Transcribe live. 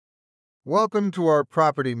Welcome to our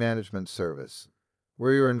property management service,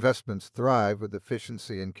 where your investments thrive with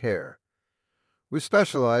efficiency and care. We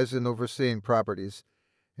specialize in overseeing properties,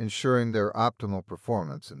 ensuring their optimal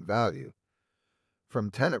performance and value.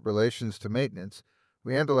 From tenant relations to maintenance,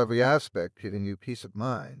 we handle every aspect, giving you peace of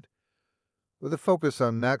mind. With a focus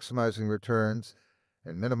on maximizing returns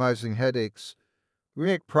and minimizing headaches, we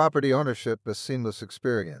make property ownership a seamless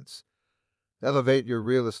experience. Elevate your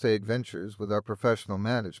real estate ventures with our professional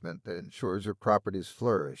management that ensures your properties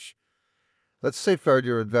flourish. Let's safeguard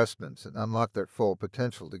your investments and unlock their full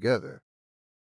potential together.